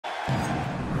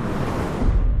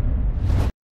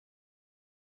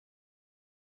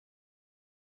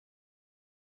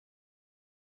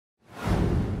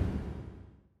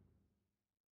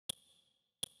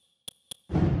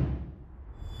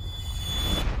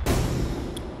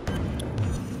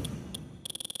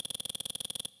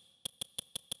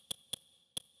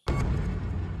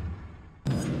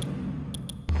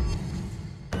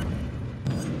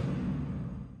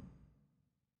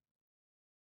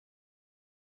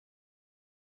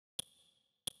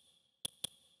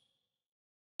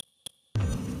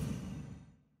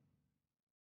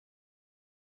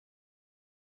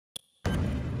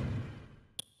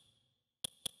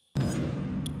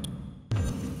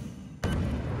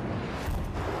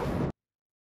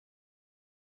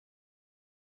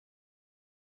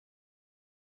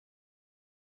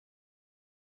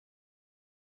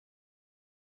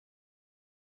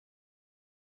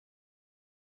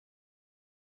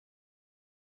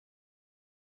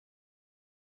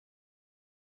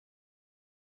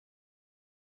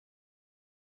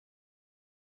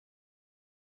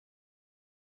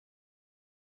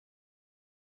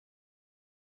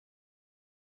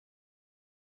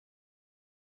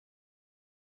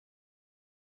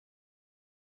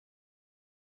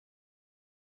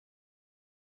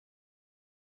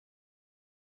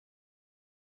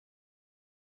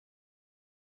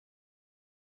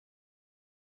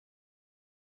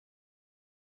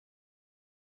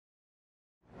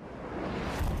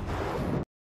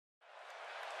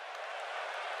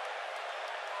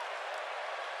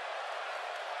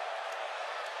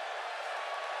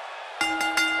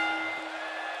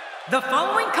The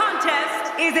following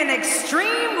contest is an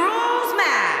Extreme Rules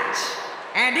match,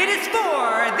 and it is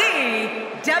for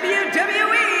the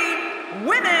WWE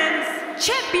Women's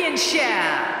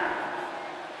Championship.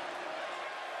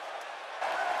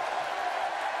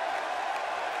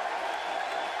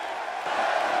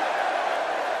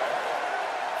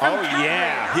 Oh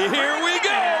yeah, here we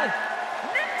go.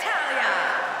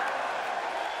 Natayla.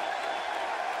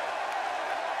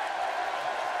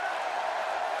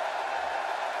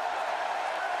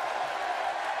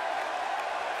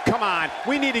 Come on,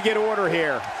 we need to get order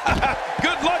here.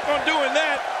 Good luck on doing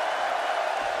that.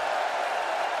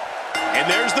 And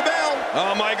there's the bell.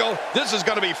 Oh, Michael, this is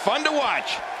going to be fun to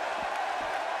watch.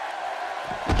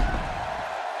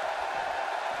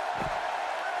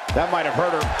 That might have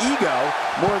hurt her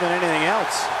ego more than anything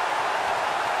else.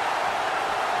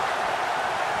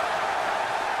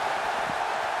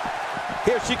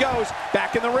 Here she goes,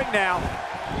 back in the ring now.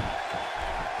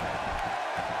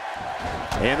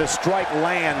 And the strike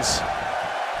lands.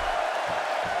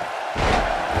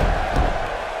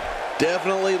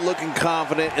 Definitely looking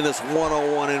confident in this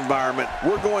one-on-one environment.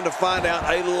 We're going to find out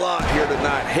a lot here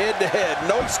tonight. Head-to-head,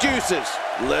 no excuses.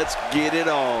 Let's get it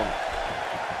on.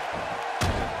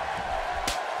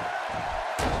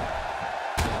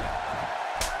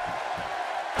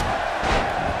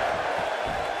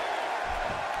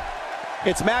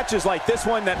 It's matches like this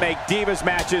one that make Divas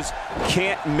matches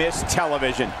can't miss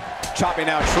television. Chopping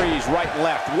out trees right and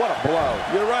left. What a blow.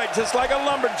 You're right, just like a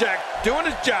lumberjack doing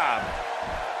his job.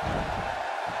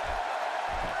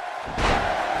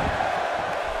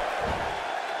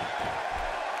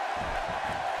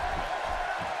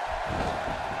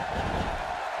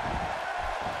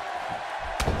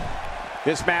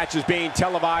 This match is being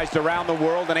televised around the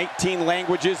world in 18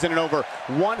 languages and in over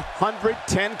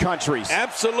 110 countries.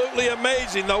 Absolutely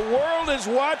amazing. The world is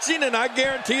watching, and I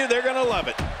guarantee you they're going to love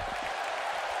it.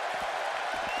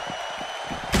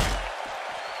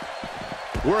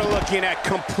 We're looking at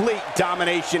complete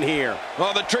domination here.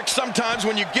 Well, the trick sometimes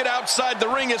when you get outside the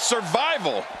ring is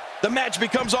survival. The match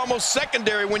becomes almost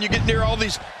secondary when you get near all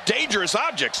these dangerous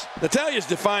objects. Natayla is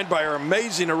defined by her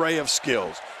amazing array of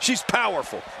skills. She's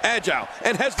powerful, agile,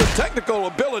 and has the technical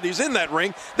abilities in that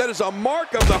ring that is a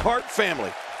mark of the Hart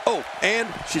family. Oh, and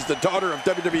she's the daughter of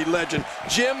WWE legend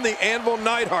Jim the Anvil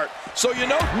Neidhart. So you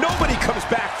know, Nobody comes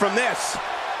back from this.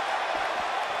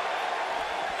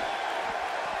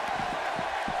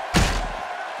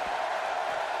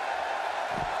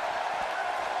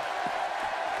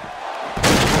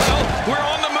 we're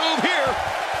on the move here.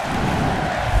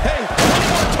 Hey, one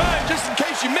more time just in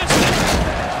case you missed it.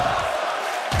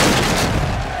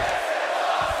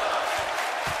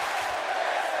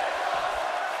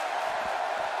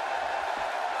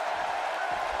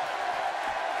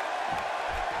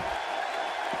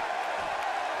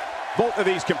 Both of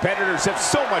these competitors have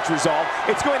so much resolve,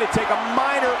 it's going to take a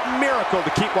minor miracle to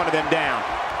keep one of them down.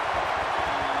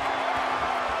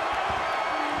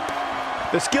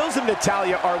 The skills of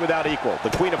Natayla are without equal. The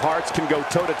Queen of Hearts can go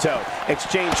toe-to-toe,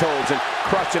 exchange holds, and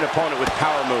crush an opponent with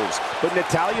power moves. But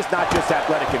Natayla's not just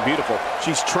athletic and beautiful.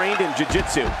 She's trained in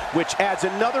jiu-jitsu, which adds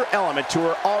another element to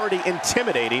her already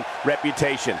intimidating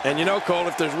reputation. And you know, Cole,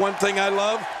 if there's one thing I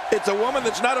love, it's a woman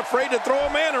that's not afraid to throw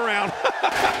a man around.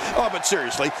 Oh, but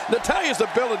seriously, Natayla's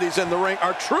abilities in the ring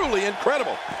are truly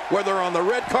incredible. Whether on the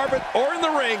red carpet or in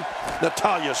the ring,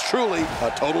 Natayla's truly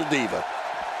a total diva.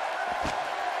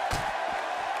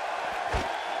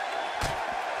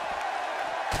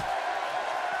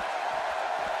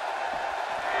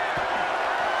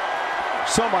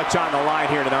 So much on the line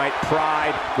here tonight.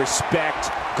 Pride, respect,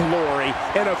 glory,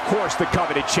 and of course the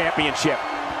coveted championship.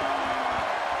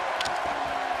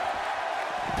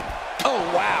 Oh,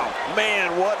 wow.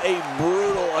 Man, what a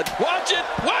brutal... Watch it!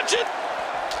 Watch it!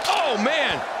 Oh,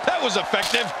 man, that was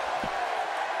effective.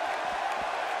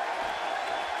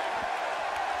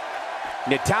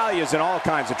 Natayla's in all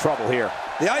kinds of trouble here.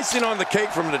 The icing on the cake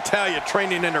from Natayla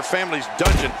training in her family's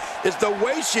dungeon is the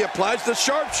way she applies the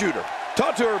sharpshooter.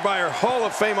 Taught to her by her Hall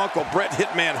of Fame uncle Bret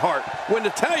Hitman Hart. When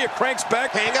Natayla cranks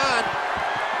back, Hang on.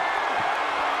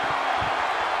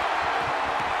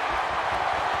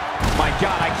 My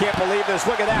God, I can't believe this.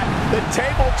 Look at that. The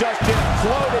table just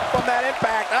imploded from that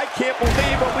impact. I can't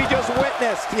believe what we just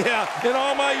witnessed. yeah, in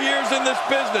all my years in this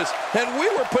business, and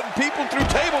we were putting people through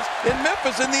tables in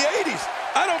Memphis in the 80s.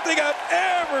 I don't think I've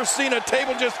ever seen a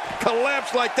table just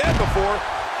collapse like that before.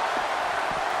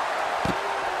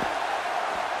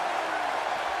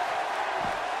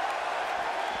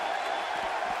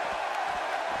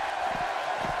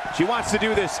 She wants to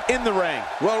do this in the ring.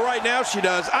 Well, right now she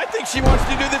does. I think she wants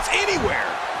to do this anywhere.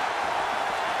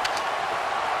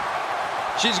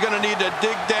 She's going to need to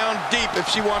dig down deep if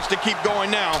she wants to keep going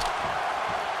now.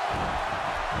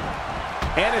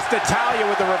 And it's Natayla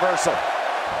with the reversal.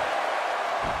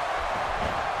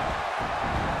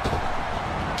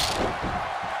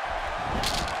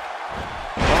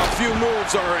 A few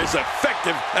moves are as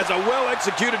effective as a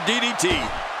well-executed DDT.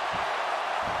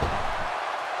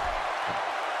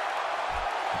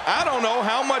 I don't know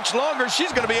how much longer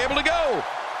she's going to be able to go.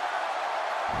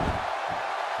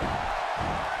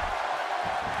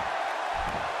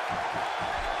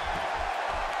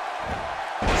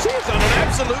 She's on an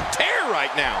absolute tear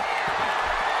right now.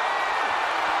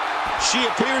 She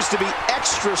appears to be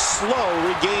extra slow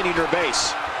regaining her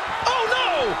base. Oh,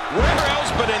 no! Where else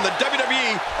but in the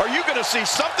WWE are you going to see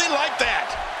something like that?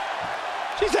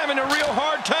 She's having a real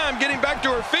hard time getting back to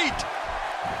her feet.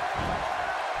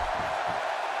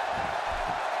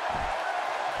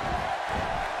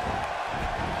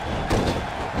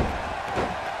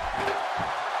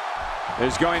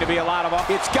 There's going to be a lot of up.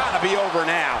 It's got to be over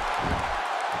now.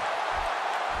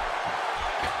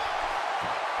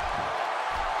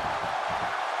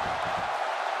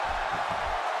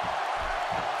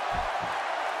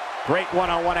 Great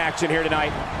one-on-one action here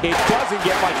tonight. It doesn't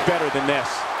get much better than this.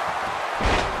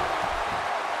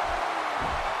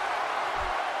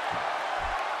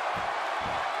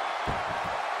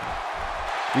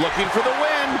 Looking for the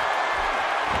win.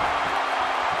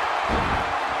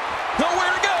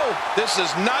 Nowhere to go. This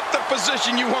is not the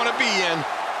position you want to be in.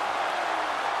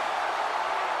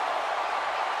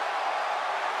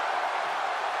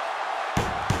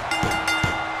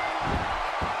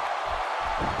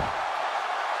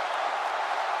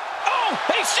 Oh,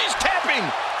 hey, she's tapping.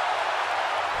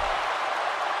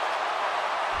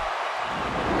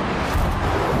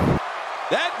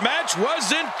 That match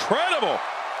was incredible.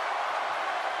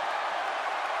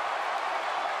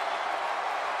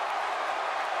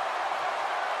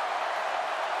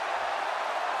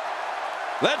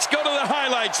 Let's go to the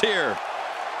highlights here.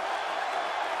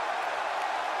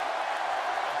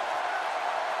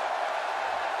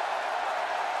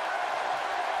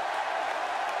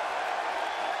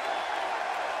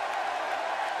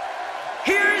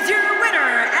 Here's your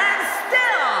winner and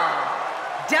still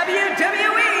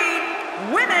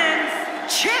WWE Women's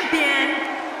Champion,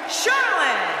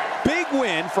 Charlotte. Big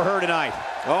win for her tonight.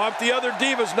 Oh, if the other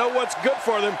Divas know what's good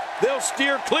for them, they'll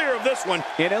steer clear of this one.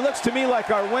 And it looks to me like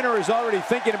our winner is already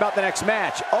thinking about the next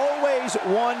match. Always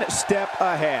one step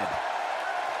ahead.